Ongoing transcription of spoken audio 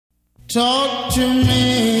Talk to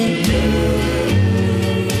me.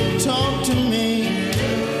 Talk to me.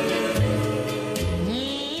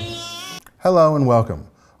 Hello and welcome.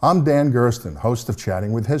 I'm Dan Gersten, host of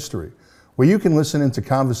Chatting with History, where you can listen into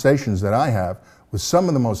conversations that I have with some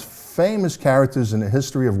of the most famous characters in the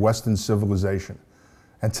history of Western civilization.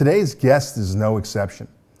 And today's guest is no exception.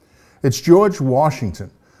 It's George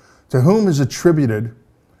Washington, to whom is attributed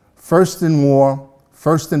first in war,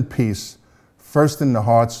 first in peace, first in the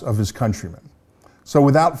hearts of his countrymen. So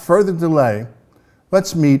without further delay,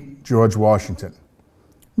 let's meet George Washington.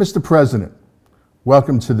 Mr. President,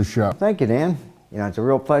 welcome to the show. Thank you, Dan. You know, it's a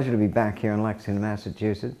real pleasure to be back here in Lexington,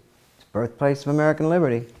 Massachusetts. It's birthplace of American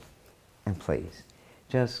liberty. And please,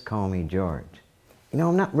 just call me George. You know,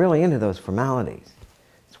 I'm not really into those formalities.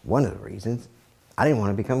 It's one of the reasons I didn't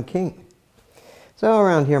want to become king. So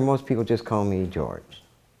around here, most people just call me George.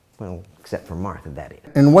 Well, except for Martha, that is.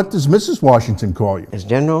 And what does Mrs. Washington call you? As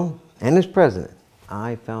general and as president,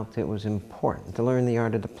 I felt it was important to learn the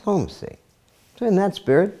art of diplomacy. So in that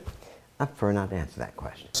spirit, I prefer not to answer that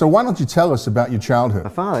question. So why don't you tell us about your childhood?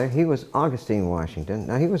 My father, he was Augustine Washington.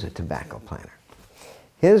 Now, he was a tobacco planter.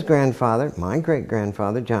 His grandfather, my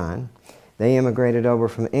great-grandfather, John, they immigrated over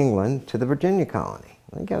from England to the Virginia colony.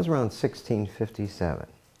 I think that was around 1657.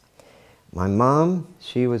 My mom,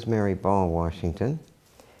 she was Mary Ball Washington.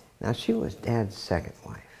 Now, she was Dad's second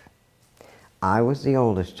wife. I was the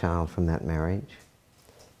oldest child from that marriage.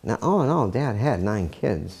 Now, all in all, Dad had 9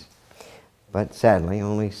 kids. But sadly,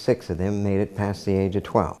 only 6 of them made it past the age of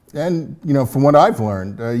 12. And, you know, from what I've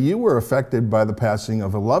learned, you were affected by the passing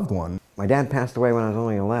of a loved one. My dad passed away when I was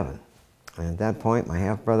only 11. And at that point, my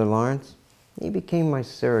half-brother Lawrence, he became my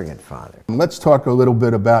surrogate father. Let's talk a little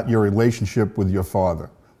bit about your relationship with your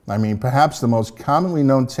father. I mean, perhaps the most commonly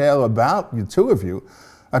known tale about the two of you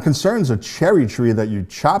concerns a cherry tree that you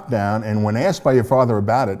chopped down, and when asked by your father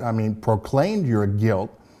about it, I mean, proclaimed your guilt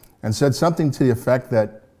and said something to the effect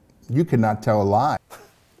that you could not tell a lie.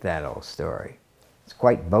 That old story. It's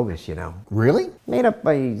quite bogus, you know. Really? Made up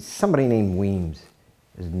by somebody named Weems.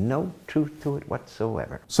 There's no truth to it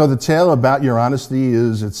whatsoever. So the tale about your honesty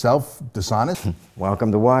is itself dishonest? Welcome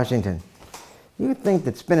to Washington. You think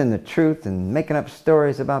that spinning the truth and making up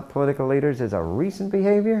stories about political leaders is a recent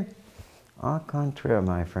behavior? Au contraire,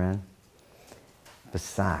 my friend.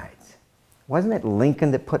 Besides, wasn't it Lincoln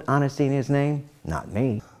that put honesty in his name? Not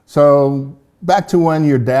me. So, back to when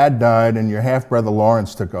your dad died and your half-brother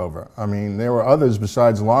Lawrence took over. I mean, there were others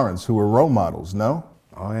besides Lawrence who were role models, no?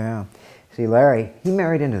 Oh, yeah. See, Larry, he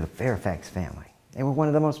married into the Fairfax family. They were one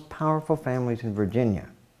of the most powerful families in Virginia.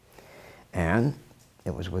 And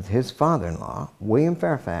it was with his father-in-law, William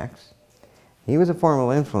Fairfax. He was a formal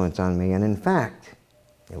influence on me, and in fact,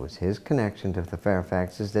 it was his connection to the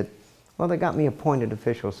Fairfaxes that, well, they got me appointed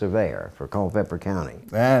official surveyor for Culpeper County.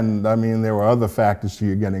 And, I mean, there were other factors to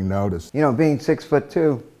you getting noticed. You know, being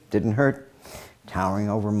 6'2" didn't hurt. Towering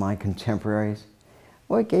over my contemporaries.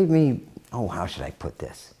 Well, it gave me, oh, how should I put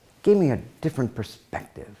this? It gave me a different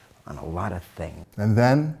perspective on a lot of things. And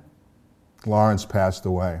then, Lawrence passed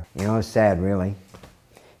away. You know, it's sad, really.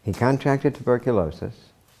 He contracted tuberculosis.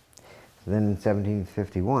 Then in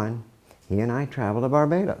 1751, he and I traveled to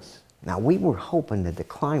Barbados. Now, we were hoping that the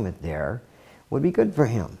climate there would be good for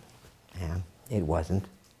him. And it wasn't.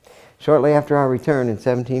 Shortly after our return in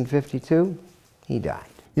 1752, he died.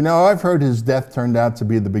 You know, I've heard his death turned out to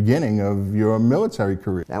be the beginning of your military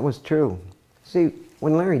career. That was true. See,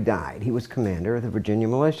 when Larry died, he was commander of the Virginia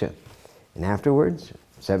militia. And afterwards,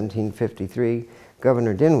 1753,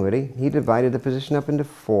 Governor Dinwiddie, he divided the position up into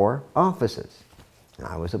 4 offices. And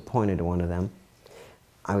I was appointed to one of them.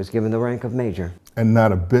 I was given the rank of major. And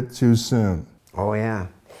not a bit too soon. Oh, yeah.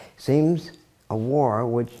 Seems a war,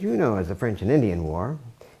 which you know as the French and Indian War,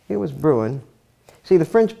 it was brewing. See, the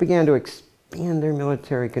French began to expand their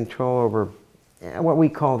military control over what we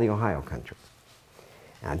call the Ohio country.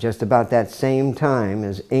 Now, just about that same time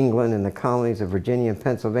as England and the colonies of Virginia and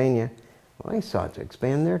Pennsylvania, well, they sought to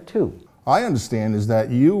expand there too. I understand is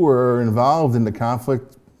that you were involved in the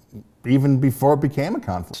conflict even before it became a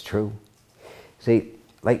conflict. It's true. See,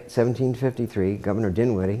 late 1753, Governor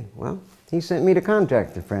Dinwiddie, well, he sent me to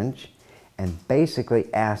contact the French and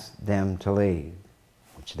basically asked them to leave,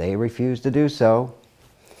 which they refused to do so.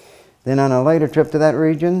 Then on a later trip to that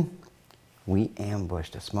region, we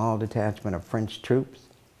ambushed a small detachment of French troops.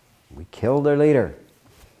 We killed their leader.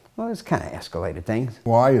 Well, this kind of escalated things.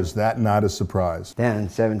 Why is that not a surprise? Then in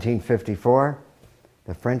 1754,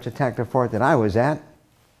 the French attacked a fort that I was at,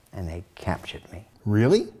 and they captured me.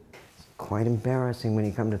 Really? Quite embarrassing when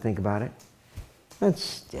you come to think about it. But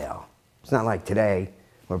still, it's not like today,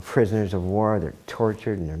 where prisoners of war, they're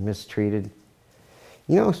tortured and they're mistreated.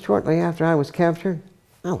 You know, shortly after I was captured,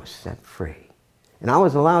 I was set free. And I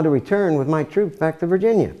was allowed to return with my troops back to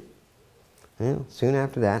Virginia. Well, soon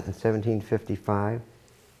after that, in 1755,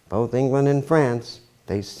 both England and France,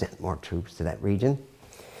 they sent more troops to that region.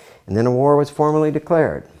 And then a war was formally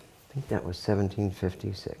declared. I think that was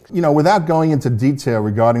 1756. You know, without going into detail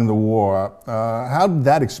regarding the war, how did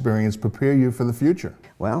that experience prepare you for the future?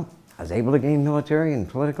 Well, I was able to gain military and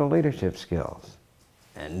political leadership skills,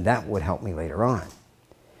 and that would help me later on.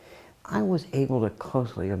 I was able to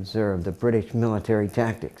closely observe the British military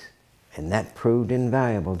tactics, and that proved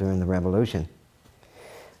invaluable during the Revolution.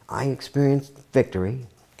 I experienced victory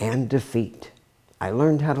and defeat. I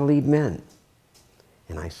learned how to lead men,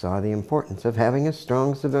 and I saw the importance of having a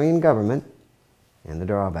strong civilian government and the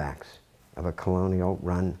drawbacks of a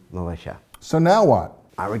colonial-run militia. So now what?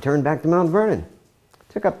 I returned back to Mount Vernon,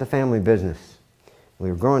 took up the family business. We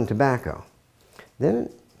were growing tobacco. Then in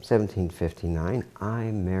 1759, I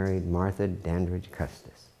married Martha Dandridge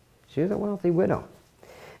Custis. She was a wealthy widow.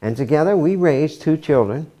 And together we raised 2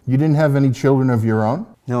 children. You didn't have any children of your own?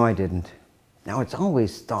 No, I didn't. Now, it's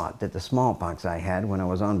always thought that the smallpox I had when I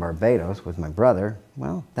was on Barbados with my brother,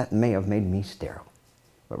 well, that may have made me sterile.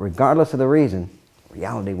 But regardless of the reason,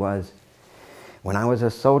 reality was, when I was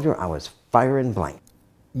a soldier, I was firing blank.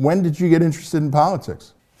 When did you get interested in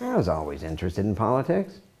politics? I was always interested in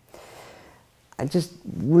politics. I just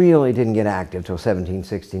really didn't get active till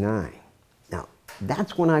 1769. Now,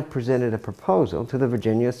 that's when I presented a proposal to the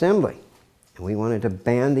Virginia Assembly, and we wanted to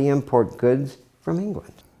ban the import goods from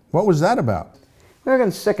England. What was that about? We were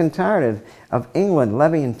getting sick and tired of England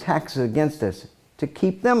levying taxes against us to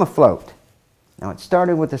keep them afloat. Now, it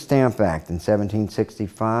started with the Stamp Act in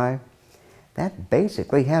 1765. That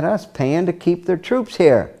basically had us paying to keep their troops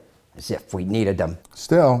here, as if we needed them.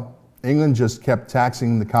 Still, England just kept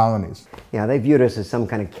taxing the colonies. Yeah, they viewed us as some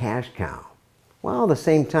kind of cash cow, while at the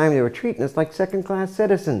same time they were treating us like second-class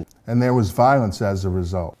citizens. And there was violence as a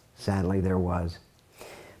result. Sadly, there was.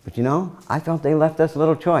 But you know, I felt they left us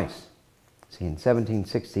little choice. See, in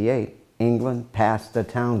 1768, England passed the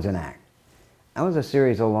Townshend Act. That was a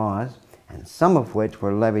series of laws, and some of which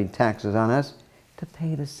were levied taxes on us to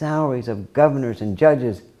pay the salaries of governors and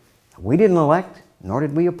judges we didn't elect, nor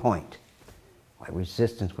did we appoint. Why,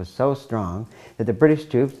 resistance was so strong that the British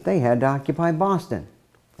troops, they had to occupy Boston,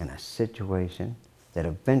 in a situation that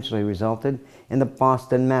eventually resulted in the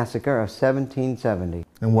Boston Massacre of 1770.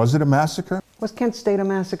 And was it a massacre? Was Kent State a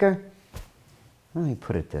massacre? Let me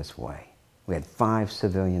put it this way. We had 5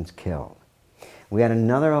 civilians killed. We had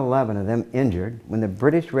another 11 of them injured when the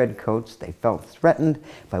British Redcoats, they felt threatened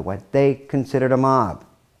by what they considered a mob,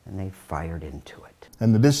 and they fired into it.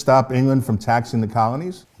 And did this stop England from taxing the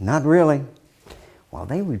colonies? Not really. While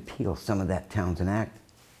they repealed some of that Townshend Act,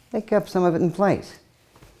 they kept some of it in place.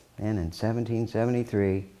 Then in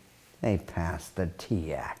 1773, they passed the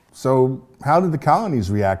Tea Act. So how did the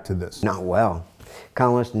colonies react to this? Not well.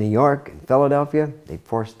 Colonists in New York and Philadelphia, they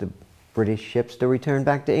forced the British ships to return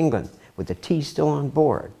back to England with the tea still on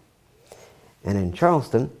board. And in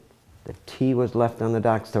Charleston, the tea was left on the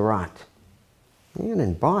docks to rot. And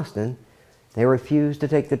in Boston, they refused to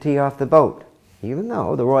take the tea off the boat, even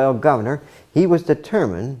though the royal governor, he was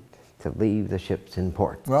determined to leave the ships in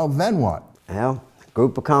port. Well, then what? Well, a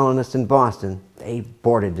group of colonists in Boston, they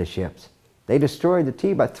boarded the ships. They destroyed the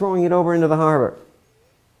tea by throwing it over into the harbor.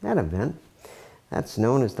 That event, that's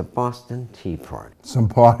known as the Boston Tea Party. Some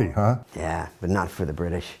party, huh? Yeah, but not for the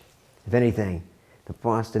British. If anything, the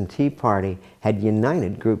Boston Tea Party had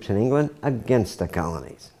united groups in England against the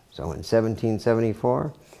colonies. So in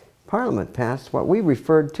 1774, Parliament passed what we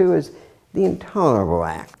referred to as the Intolerable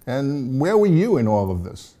Act. And where were you in all of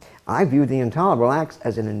this? I viewed the Intolerable Acts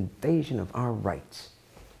as an invasion of our rights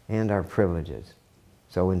and our privileges.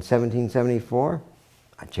 So in 1774,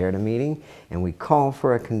 I chaired a meeting and we called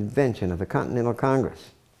for a convention of the Continental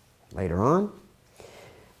Congress. Later on,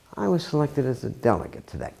 I was selected as a delegate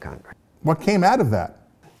to that Congress. What came out of that?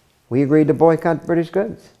 We agreed to boycott British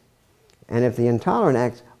goods. And if the Intolerant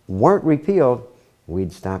Acts weren't repealed,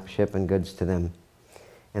 we'd stop shipping goods to them.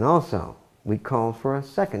 And also, we called for a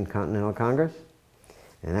second Continental Congress,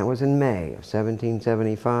 and that was in May of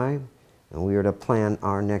 1775, and we were to plan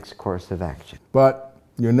our next course of action. But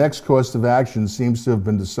your next course of action seems to have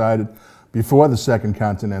been decided before the Second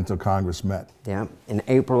Continental Congress met. Yeah, in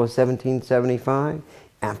April of 1775,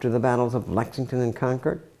 after the battles of Lexington and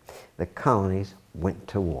Concord, the colonies went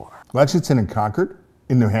to war. Lexington and Concord?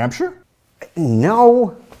 In New Hampshire?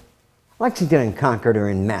 No! Lexington and Concord are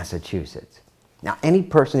in Massachusetts. Now, any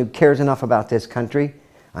person who cares enough about this country,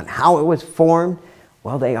 on how it was formed,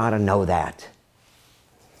 well, they ought to know that.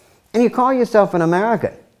 And you call yourself an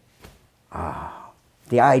American. Ah,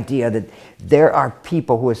 The idea that there are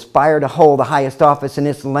people who aspire to hold the highest office in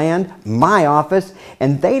this land, my office,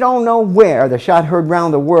 and they don't know where the shot heard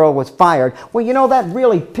round the world was fired. Well, you know, that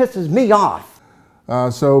really pisses me off.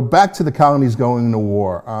 So back to the colonies going into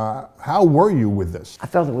war. How were you with this? I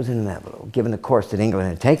felt it was inevitable, given the course that England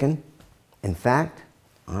had taken. In fact,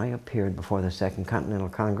 I appeared before the Second Continental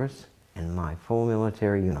Congress in my full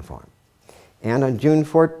military uniform. And on June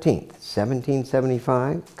 14th,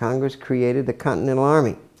 1775, Congress created the Continental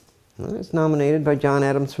Army. It was nominated by John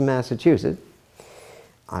Adams from Massachusetts.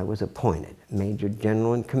 I was appointed Major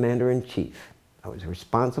General and Commander-in-Chief. I was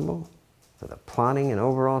responsible for the plotting and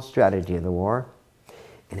overall strategy of the war,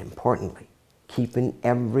 and importantly, keeping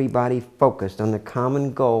everybody focused on the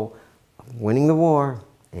common goal of winning the war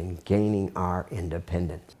and gaining our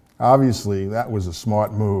independence. Obviously, that was a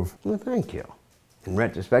smart move. Well, thank you. In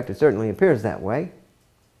retrospect, it certainly appears that way.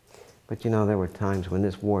 But you know, there were times when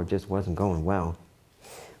this war just wasn't going well.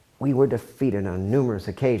 We were defeated on numerous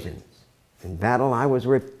occasions. In battle, I was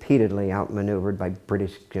repeatedly outmaneuvered by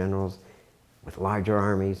British generals with larger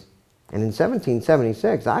armies. And in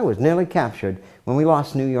 1776, I was nearly captured when we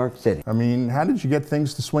lost New York City. I mean, how did you get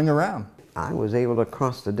things to swing around? I was able to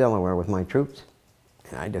cross the Delaware with my troops,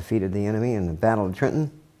 and I defeated the enemy in the Battle of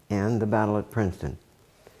Trenton and the Battle at Princeton.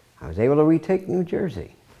 I was able to retake New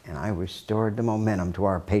Jersey, and I restored the momentum to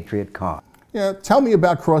our patriot cause. Yeah, tell me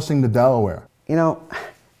about crossing the Delaware. You know,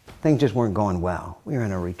 things just weren't going well. We were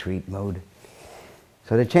in a retreat mode.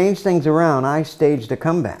 So to change things around, I staged a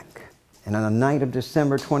comeback. And on the night of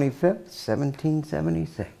December 25th,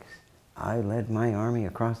 1776, I led my army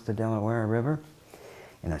across the Delaware River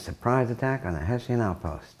in a surprise attack on a Hessian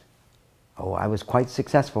outpost. Oh, I was quite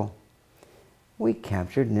successful. We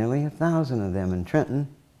captured nearly 1,000 of them in Trenton,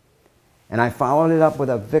 and I followed it up with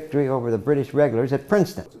a victory over the British regulars at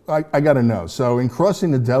Princeton. I got to know, so in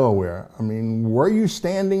crossing the Delaware, I mean, were you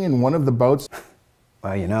standing in one of the boats?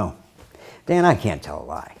 Well, you know, Dan, I can't tell a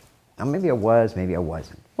lie. Now, maybe I was, maybe I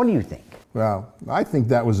wasn't. What do you think? Well, I think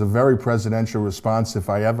that was a very presidential response if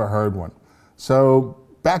I ever heard one. So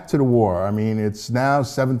back to the war. I mean, it's now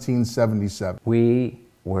 1777. We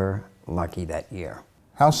were lucky that year.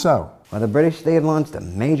 How so? Well, the British, they had launched a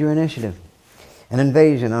major initiative. An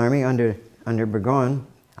invasion army under Burgoyne,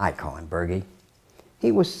 I call him Bergie.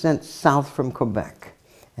 He was sent south from Quebec,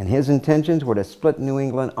 and his intentions were to split New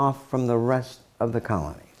England off from the rest of the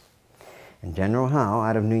colonies. And General Howe,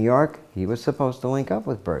 out of New York, he was supposed to link up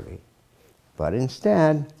with Bergie. But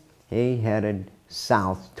instead, he headed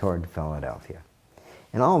south toward Philadelphia.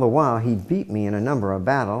 And all the while, he beat me in a number of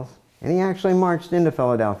battles, and he actually marched into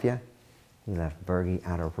Philadelphia. He left Bergie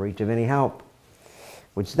out of reach of any help,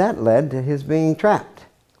 which that led to his being trapped.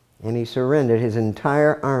 And he surrendered his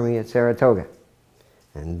entire army at Saratoga.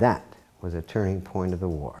 And that was a turning point of the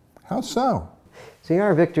war. How so? See,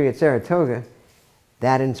 our victory at Saratoga,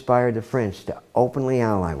 that inspired the French to openly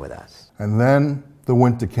ally with us. And then the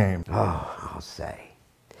winter came. Oh, I'll say.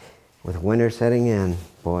 With winter setting in,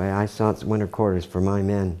 boy, I sought winter quarters for my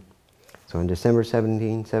men. So in December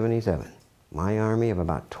 1777, my army of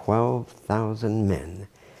about 12,000 men,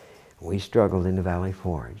 we struggled into Valley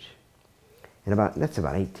Forge. And that's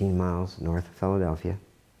about 18 miles north of Philadelphia.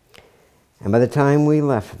 And by the time we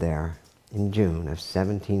left there in June of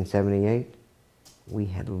 1778, we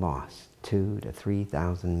had lost 2,000 to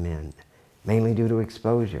 3,000 men, mainly due to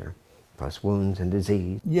exposure, plus wounds and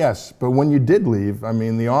disease. Yes, but when you did leave, I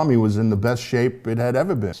mean, the army was in the best shape it had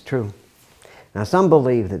ever been. It's true. Now, some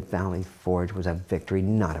believe that Valley Forge was a victory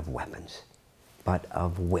not of weapons, but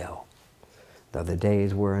of will. Though the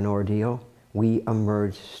days were an ordeal, we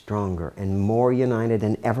emerged stronger and more united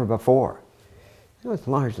than ever before. It was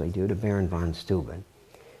largely due to Baron von Steuben.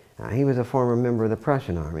 Now, he was a former member of the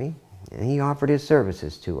Prussian army, and he offered his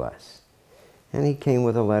services to us. And he came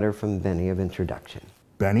with a letter from Benny of introduction.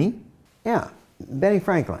 Benny? Yeah, Benny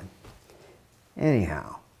Franklin.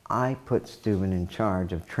 Anyhow, I put Steuben in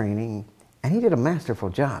charge of training, and he did a masterful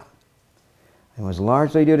job. It was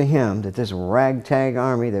largely due to him that this ragtag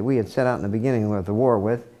army that we had set out in the beginning of the war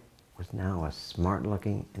with was now a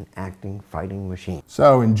smart-looking and acting fighting machine.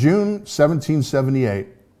 So in June 1778,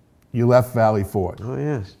 you left Valley Forge. Oh,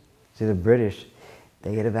 yes. See, the British,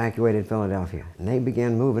 they had evacuated Philadelphia, and they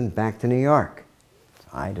began moving back to New York. So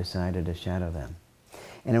I decided to shadow them.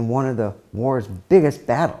 And in one of the war's biggest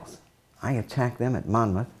battles, I attacked them at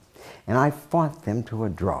Monmouth, and I fought them to a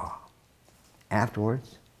draw.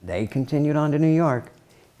 Afterwards, they continued on to New York,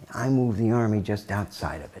 and I moved the army just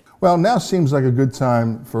outside of it. Well, now seems like a good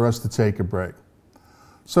time for us to take a break.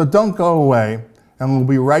 So don't go away, and we'll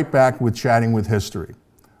be right back with Chatting with History.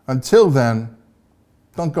 Until then,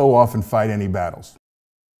 don't go off and fight any battles.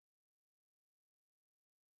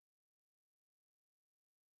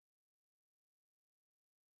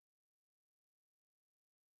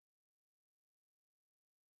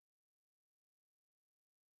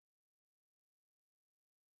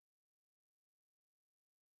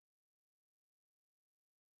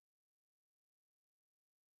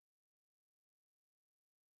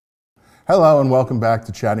 Hello and welcome back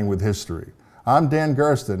to Chatting with History. I'm Dan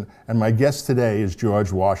Gersten and my guest today is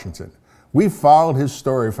George Washington. We followed his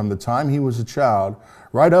story from the time he was a child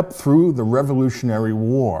right up through the Revolutionary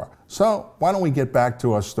War. So why don't we get back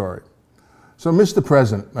to our story? So Mr.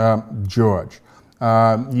 President, George,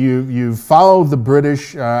 you followed the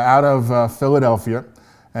British out of Philadelphia,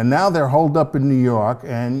 and now they're holed up in New York,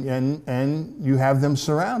 and you have them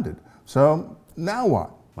surrounded. So now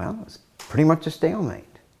what? Well, it was pretty much a stalemate.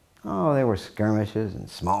 Oh, there were skirmishes and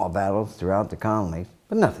small battles throughout the colonies,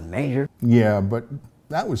 but nothing major. Yeah, but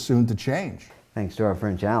that was soon to change. Thanks to our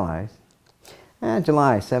French allies. In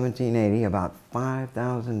July 1780, about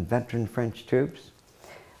 5,000 veteran French troops,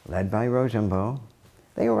 led by Rochambeau,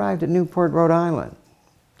 they arrived at Newport, Rhode Island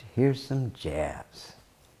to hear some jazz.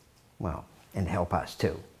 Well, and help us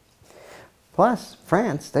too. Plus,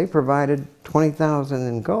 France, they provided 20,000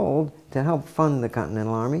 in gold to help fund the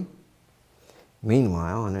Continental Army.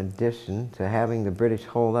 Meanwhile, in addition to having the British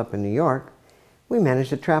holed up in New York, we managed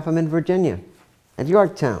to trap them in Virginia, at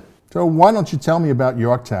Yorktown. So why don't you tell me about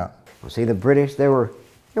Yorktown? Well, see, the British, they were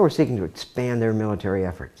seeking to expand their military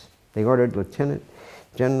efforts. They ordered Lieutenant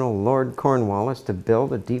General Lord Cornwallis to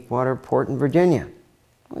build a deep-water port in Virginia,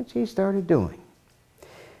 which he started doing.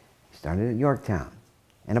 He started at Yorktown.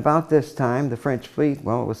 And about this time, the French fleet,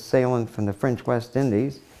 well, it was sailing from the French West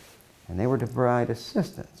Indies, and they were to provide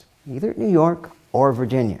assistance, either at New York or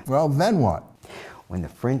Virginia. Well, then what? When the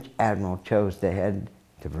French admiral chose to head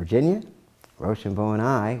to Virginia, Rochambeau and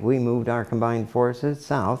I, we moved our combined forces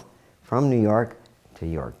south from New York to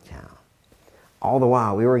Yorktown. All the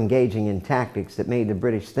while, we were engaging in tactics that made the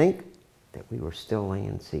British think that we were still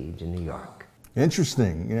laying siege in New York.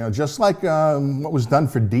 Interesting. You know, just like what was done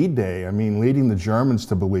for D-Day, I mean, leading the Germans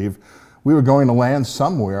to believe we were going to land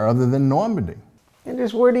somewhere other than Normandy. And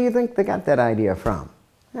just where do you think they got that idea from?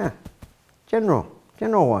 Yeah, General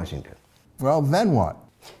Washington. Well, then what?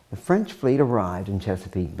 The French fleet arrived in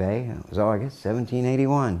Chesapeake Bay. It was August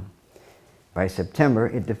 1781. By September,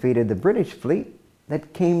 it defeated the British fleet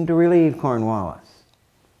that came to relieve Cornwallis.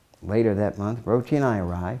 Later that month, Roche and I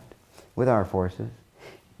arrived with our forces.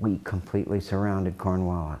 We completely surrounded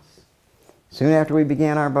Cornwallis. Soon after we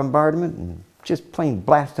began our bombardment and just plain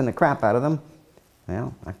blasting the crap out of them,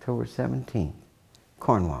 well, October 17th,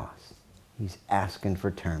 Cornwallis, he's asking for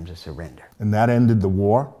terms of surrender. And that ended the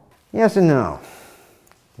war? Yes and no.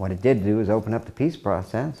 What it did do is open up the peace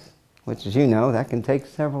process, which, as you know, that can take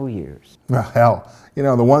several years. Well, hell, you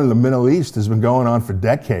know, the one in the Middle East has been going on for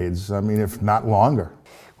decades. I mean, if not longer.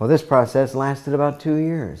 Well, this process lasted about 2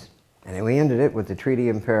 years. And then we ended it with the Treaty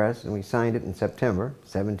in Paris, and we signed it in September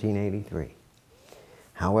 1783.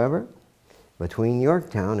 However, between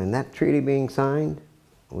Yorktown and that treaty being signed,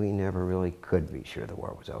 we never really could be sure the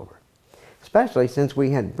war was over. Especially since we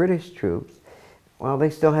had British troops. Well, they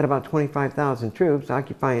still had about 25,000 troops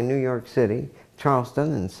occupying New York City,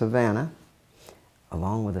 Charleston, and Savannah,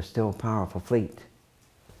 along with a still powerful fleet.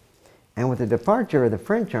 And with the departure of the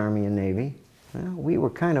French Army and Navy, well, we were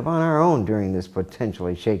kind of on our own during this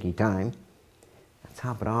potentially shaky time. To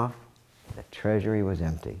top it off, the treasury was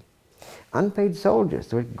empty. Unpaid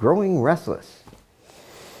soldiers were growing restless,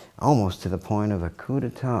 almost to the point of a coup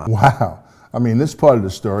d'etat. Wow. I mean, this part of the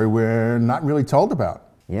story we're not really told about.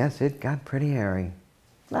 Yes, it got pretty hairy.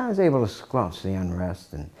 I was able to squelch the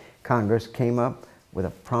unrest, and Congress came up with a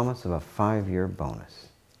promise of a 5-year bonus.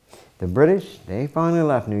 The British, they finally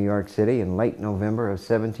left New York City in late November of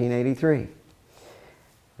 1783.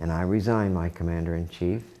 And I resigned my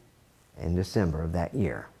commander-in-chief in December of that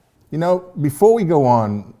year. You know, before we go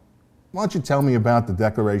on, why don't you tell me about the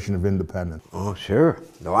Declaration of Independence? Oh, sure.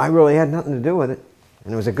 Though I really had nothing to do with it.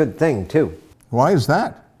 And it was a good thing, too. Why is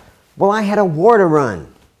that? Well, I had a war to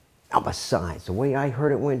run. Now, besides, the way I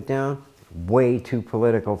heard it went down, way too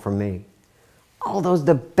political for me. All those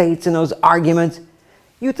debates and those arguments.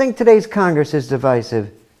 You think today's Congress is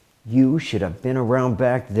divisive? You should have been around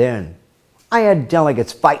back then. I had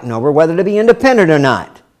delegates fighting over whether to be independent or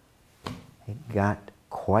not. It got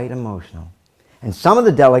quite emotional. And some of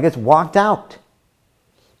the delegates walked out.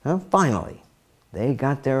 Well, finally, they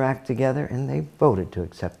got their act together and they voted to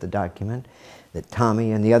accept the document that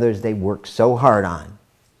Tommy and the others they worked so hard on.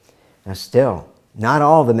 Now still, not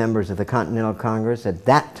all the members of the Continental Congress at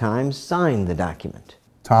that time signed the document.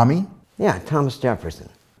 Tommy? Yeah, Thomas Jefferson.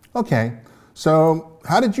 Okay, so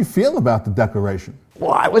how did you feel about the Declaration?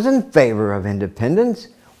 Well, I was in favor of independence.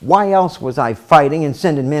 Why else was I fighting and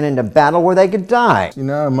sending men into battle where they could die? You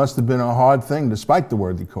know, it must have been a hard thing despite the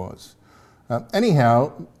worthy cause.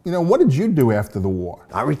 Anyhow, you know, what did you do after the war?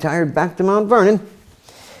 I retired back to Mount Vernon.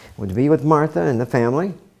 To be with Martha and the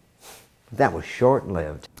family. That was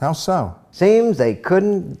short-lived. How so? Seems they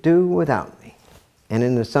couldn't do without me. And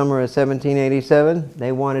in the summer of 1787,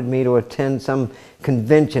 they wanted me to attend some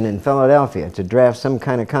convention in Philadelphia to draft some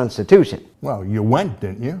kind of constitution. Well, you went,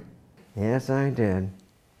 didn't you? Yes, I did.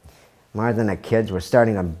 More than the kids were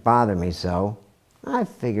starting to bother me so, I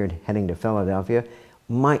figured heading to Philadelphia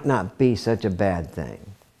might not be such a bad thing.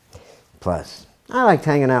 Plus, I liked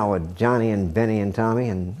hanging out with Johnny and Benny and Tommy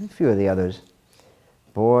and a few of the others.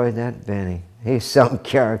 Boy, that Benny, he's some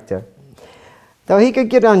character. Though he could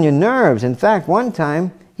get on your nerves. In fact, one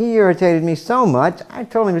time, he irritated me so much, I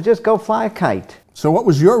told him to just go fly a kite. So what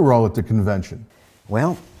was your role at the convention?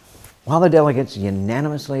 Well, while the delegates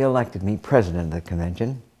unanimously elected me president of the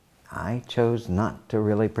convention, I chose not to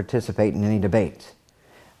really participate in any debates,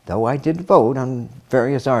 though I did vote on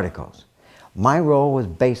various articles. My role was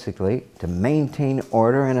basically to maintain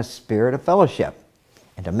order and a spirit of fellowship,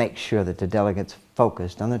 and to make sure that the delegates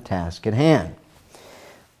focused on the task at hand.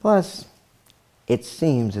 Plus, it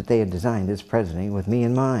seems that they had designed this presidency with me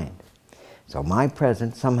in mind. So my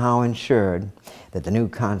presence somehow ensured that the new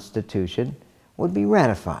Constitution would be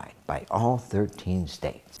ratified by all 13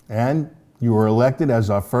 states. And you were elected as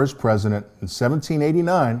our first president in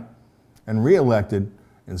 1789 and re-elected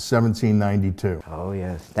in 1792. Oh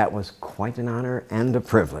yes, that was quite an honor and a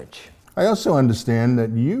privilege. I also understand that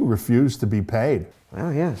you refused to be paid.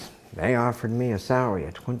 Well, yes, they offered me a salary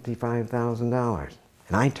of $25,000,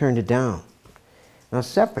 and I turned it down. Now,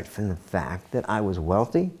 separate from the fact that I was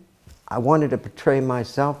wealthy, I wanted to portray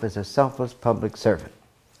myself as a selfless public servant.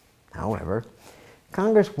 However,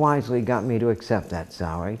 Congress wisely got me to accept that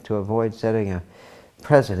salary to avoid setting a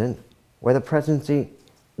precedent where the presidency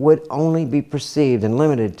would only be perceived and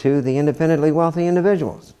limited to the independently wealthy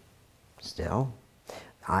individuals. Still,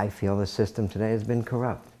 I feel the system today has been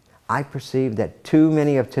corrupt. I perceive that too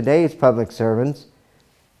many of today's public servants,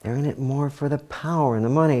 they're in it more for the power and the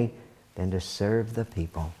money than to serve the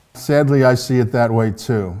people. Sadly, I see it that way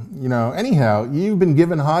too. Anyhow, you've been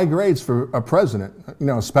given high grades for a president,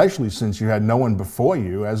 especially since you had no one before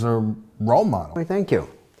you as a role model. Why, thank you.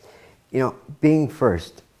 Being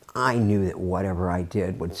first, I knew that whatever I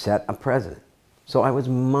did would set a precedent. So I was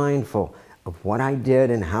mindful of what I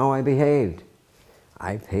did and how I behaved.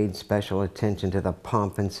 I paid special attention to the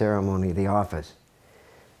pomp and ceremony of the office.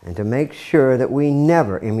 And to make sure that we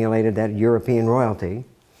never emulated that European royalty,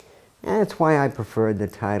 that's why I preferred the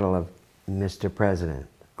title of Mr. President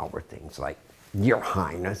over things like Your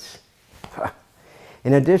Highness.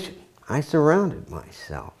 In addition, I surrounded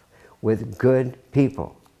myself with good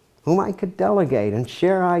people whom I could delegate and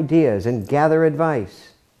share ideas and gather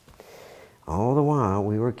advice. All the while,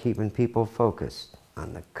 we were keeping people focused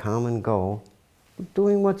on the common goal of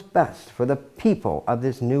doing what's best for the people of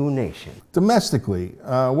this new nation. Domestically,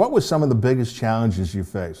 what were some of the biggest challenges you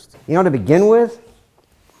faced? To begin with,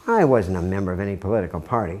 I wasn't a member of any political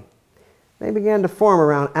party. They began to form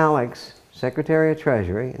around Alex, Secretary of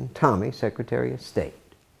Treasury, and Tommy, Secretary of State.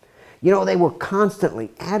 They were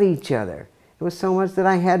constantly at each other. It was so much that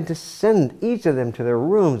I had to send each of them to their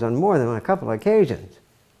rooms on more than a couple of occasions.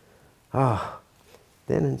 Then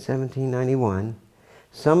in 1791,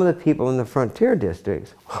 some of the people in the frontier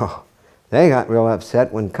districts, they got real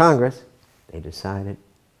upset when Congress, they decided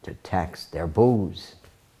to tax their booze.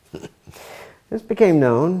 This became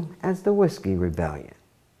known as the Whiskey Rebellion.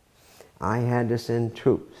 I had to send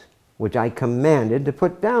troops, which I commanded to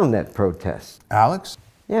put down that protest. Alex?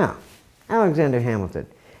 Yeah, Alexander Hamilton.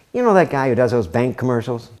 That guy who does those bank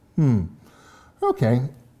commercials? Okay.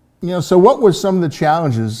 So what were some of the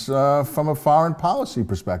challenges from a foreign policy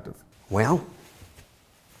perspective? Well,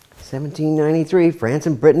 1793, France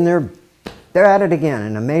and Britain, they're at it again,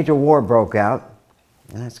 and a major war broke out,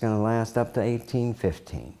 and that's going to last up to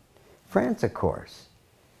 1815. France, of course.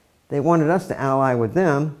 They wanted us to ally with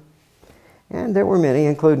them, and there were many,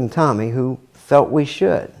 including Tommy, who felt we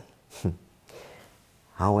should.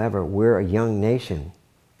 However, we're a young nation,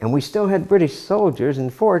 and we still had British soldiers in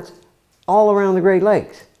forts all around the Great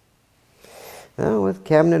Lakes. Well, with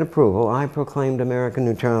cabinet approval, I proclaimed American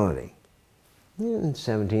neutrality. In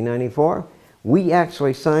 1794, we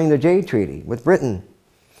actually signed the Jay Treaty with Britain,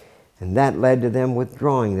 and that led to them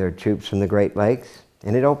withdrawing their troops from the Great Lakes,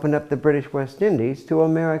 and it opened up the British West Indies to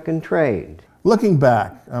American trade. Looking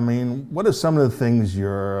back, what are some of the things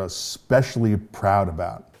you're especially proud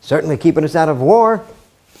about? Certainly keeping us out of war.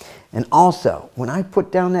 And also, when I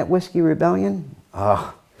put down that Whiskey Rebellion,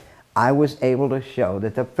 I was able to show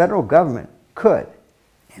that the federal government could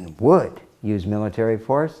and would use military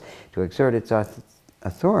force to exert its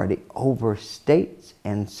authority over states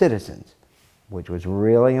and citizens, which was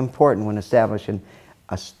really important when establishing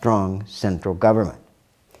a strong central government.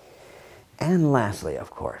 And lastly,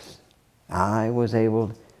 of course, I was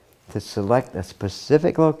able to select a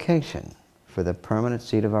specific location for the permanent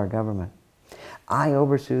seat of our government. I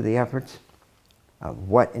oversaw the efforts of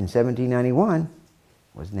what in 1791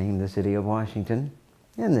 was named the city of Washington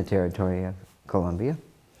in the territory of Columbia.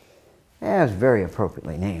 It was very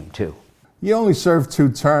appropriately named, too. You only served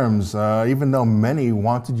 2 terms, even though many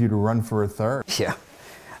wanted you to run for a third. Yeah,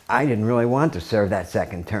 I didn't really want to serve that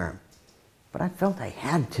second term, but I felt I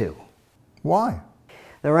had to. Why?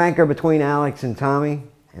 The rancor between Alex and Tommy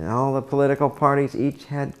and all the political parties each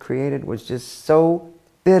had created was just so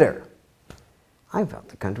bitter. I felt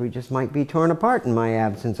the country just might be torn apart in my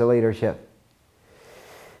absence of leadership.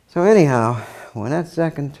 So anyhow, when that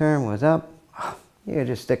second term was up, you could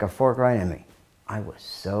just stick a fork right in me. I was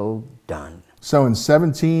so done. So in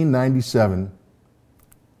 1797,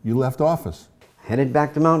 you left office. Headed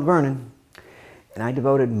back to Mount Vernon, and I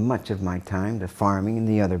devoted much of my time to farming and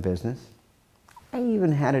the other business. I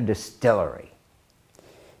even had a distillery.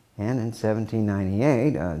 And in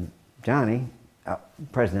 1798, Johnny,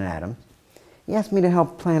 President Adams, he asked me to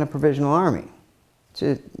help plan a provisional army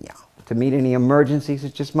to meet any emergencies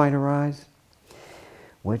that just might arise,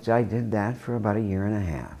 which I did that for about 1.5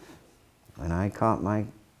 years. When I caught my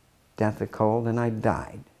death of cold and I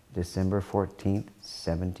died December 14th,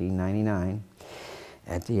 1799,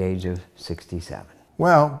 at the age of 67.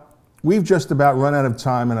 Well, we've just about run out of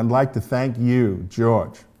time, and I'd like to thank you,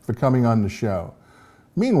 George, for coming on the show.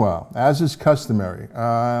 Meanwhile, as is customary,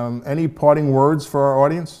 any parting words for our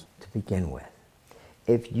audience? To begin with,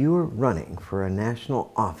 if you're running for a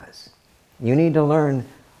national office, you need to learn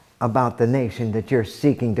about the nation that you're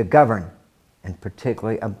seeking to govern, and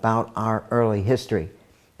particularly about our early history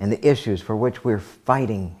and the issues for which we're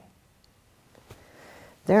fighting.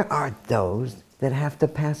 There are those that have to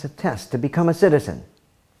pass a test to become a citizen,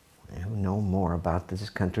 who know more about this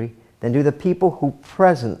country than do the people who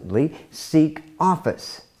presently seek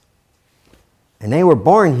office. And they were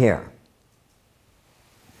born here.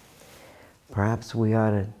 Perhaps we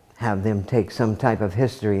ought to have them take some type of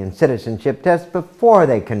history and citizenship test before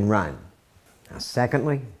they can run. Now,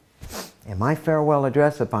 secondly, in my farewell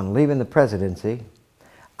address upon leaving the presidency,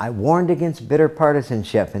 I warned against bitter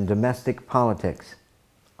partisanship in domestic politics.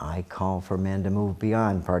 I call for men to move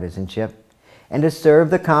beyond partisanship and to serve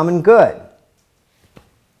the common good.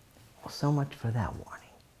 Well, so much for that warning.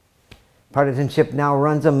 Partisanship now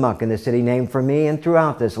runs amok in the city named for me and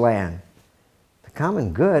throughout this land. The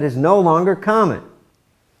common good is no longer common.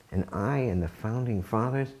 And I and the founding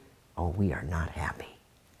fathers, we are not happy.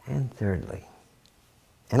 And thirdly,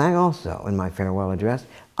 and I also, in my farewell address,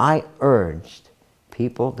 I urged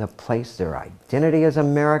people to place their identity as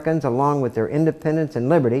Americans along with their independence and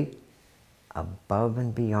liberty above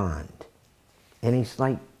and beyond any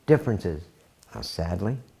slight differences. Now,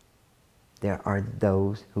 sadly, there are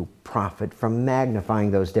those who profit from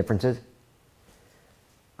magnifying those differences.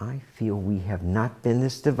 I feel we have not been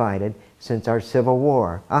this divided since our Civil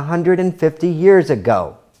War 150 years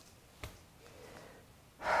ago.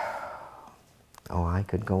 I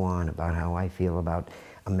could go on about how I feel about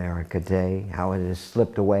America today, how it has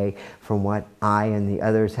slipped away from what I and the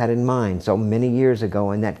others had in mind so many years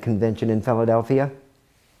ago in that convention in Philadelphia.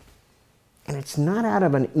 And it's not out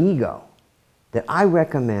of an ego that I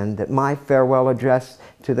recommend that my farewell address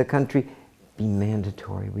to the country be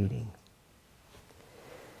mandatory reading.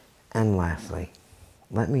 And lastly,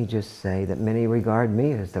 let me just say that many regard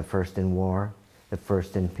me as the first in war, the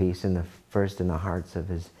first in peace, and the first in the hearts of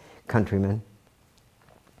his countrymen.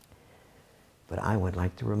 But I would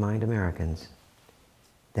like to remind Americans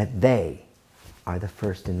that they are the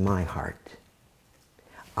first in my heart.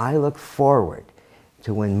 I look forward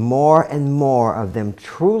to when more and more of them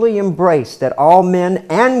truly embrace that all men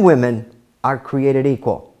and women are created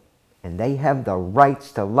equal, and they have the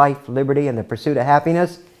rights to life, liberty, and the pursuit of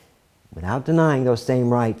happiness without denying those same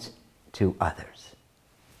rights to others.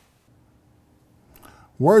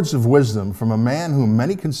 Words of wisdom from a man whom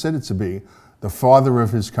many consider to be the father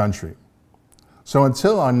of his country. So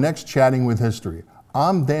until our next Chatting with History,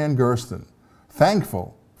 I'm Dan Gersten,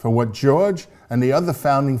 thankful for what George and the other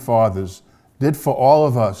founding fathers did for all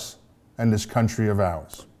of us and this country of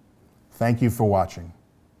ours. Thank you for watching.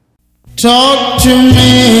 Talk to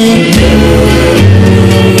me.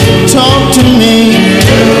 Talk to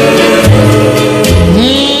me.